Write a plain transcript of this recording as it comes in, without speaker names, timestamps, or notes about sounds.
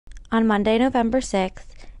On Monday, November 6th,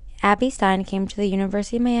 Abby Stein came to the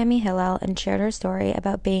University of Miami HILLEL and shared her story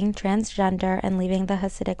about being transgender and leaving the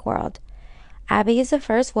Hasidic world. Abby is the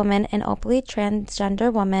first woman and openly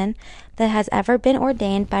transgender woman that has ever been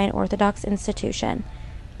ordained by an Orthodox institution.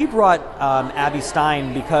 We brought Abby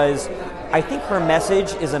Stein because I think her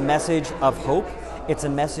message is a message of hope. It's a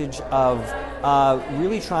message of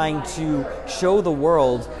really trying to show the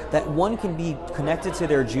world that one can be connected to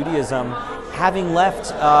their Judaism, having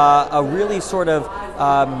left a really sort of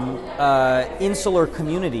insular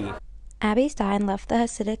community. Abby Stein left the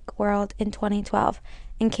Hasidic world in 2012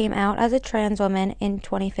 and came out as a trans woman in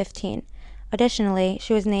 2015. Additionally,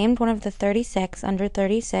 she was named one of the 36 under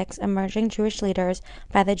 36 emerging Jewish leaders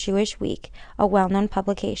by the Jewish Week, a well-known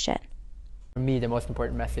publication. For me, the most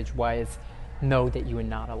important message was, know that you are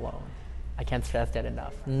not alone. I can't stress that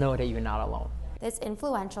enough. Know that you're not alone. This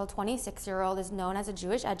influential 26-year-old is known as a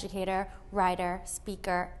Jewish educator, writer,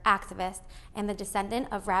 speaker, activist, and the descendant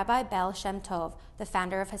of Rabbi Baal Shem Tov, the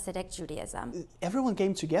founder of Hasidic Judaism. Everyone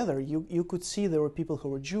came together. You could see there were people who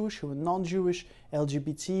were Jewish, who were non-Jewish,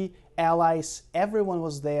 LGBT, allies. Everyone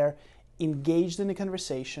was there, engaged in the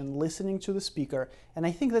conversation, listening to the speaker, and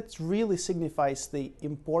I think that really signifies the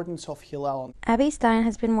importance of Hillel. Abby Stein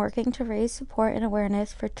has been working to raise support and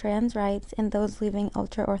awareness for trans rights and those leaving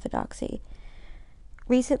ultra-Orthodoxy.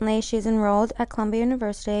 Recently, she is enrolled at Columbia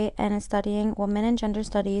University and is studying women and gender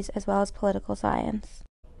studies as well as political science.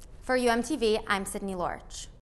 For UMTV, I'm Sydney Lorch.